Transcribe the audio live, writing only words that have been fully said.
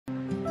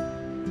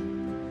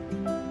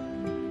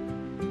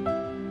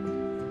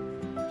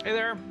Hey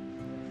there.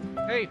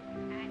 Hey.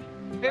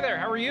 Hey there,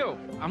 how are you?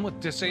 I'm with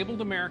Disabled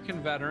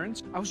American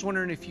Veterans. I was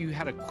wondering if you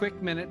had a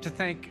quick minute to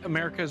thank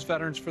America's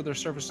veterans for their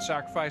service and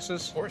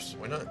sacrifices. Of course,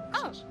 why not?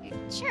 Oh,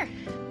 sure.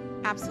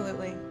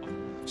 Absolutely.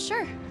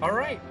 Sure. All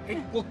right.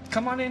 Hey, well,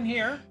 come on in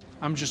here.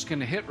 I'm just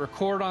going to hit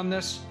record on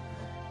this.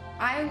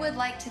 I would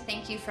like to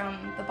thank you from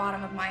the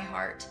bottom of my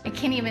heart. I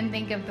can't even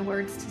think of the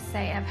words to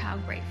say of how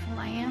grateful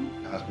I am.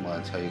 I just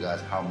want to tell you guys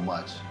how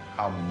much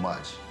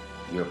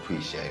you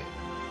appreciate it.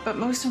 But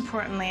most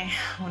importantly, I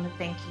want to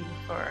thank you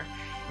for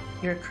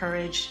your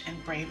courage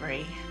and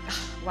bravery.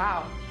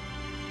 Wow.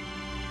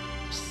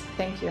 Just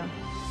thank you.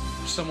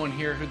 Someone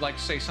here who'd like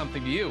to say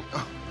something to you.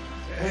 Oh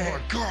my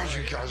gosh,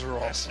 you guys are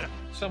awesome.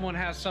 Someone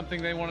has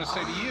something they want to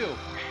say to you.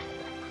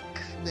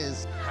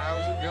 Goodness.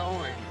 How's it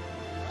going?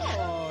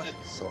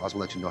 So I just want to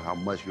let you know how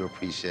much you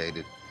appreciate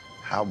it.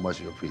 How much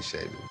you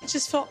appreciate it. I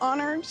just feel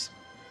honored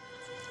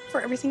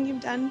for everything you've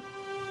done.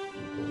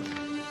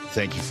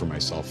 Thank you for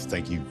myself.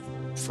 Thank you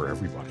for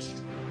everybody.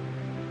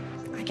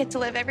 I get to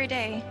live every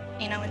day,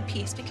 in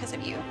peace because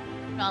of you.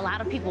 You know, a lot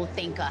of people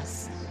thank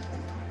us,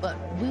 but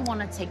we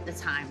want to take the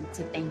time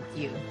to thank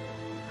you,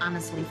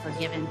 honestly, for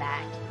giving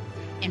back.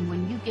 And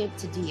when you give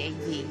to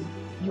DAV,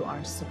 you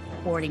are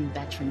supporting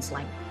veterans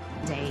like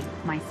Dave,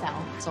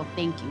 myself. So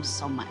thank you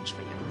so much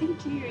for your.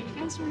 Thank you. You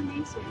guys are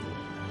amazing.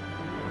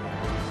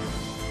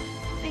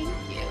 Thank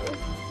you.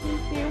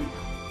 Thank you.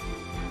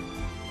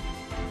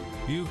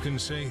 You can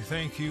say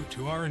thank you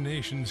to our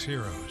nation's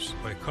heroes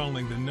by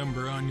calling the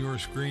number on your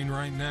screen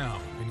right now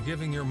and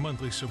giving your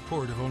monthly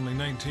support of only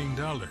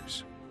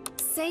 $19.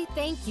 Say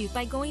thank you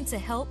by going to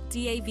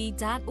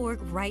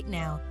helpdav.org right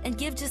now and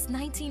give just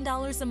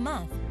 $19 a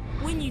month.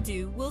 When you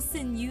do, we'll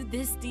send you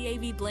this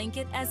DAV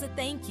blanket as a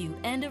thank you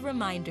and a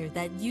reminder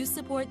that you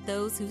support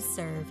those who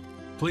served.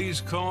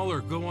 Please call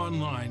or go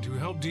online to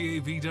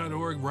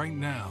helpdav.org right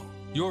now.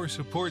 Your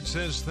support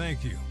says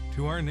thank you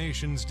to our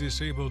nation's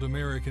disabled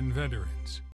American veterans.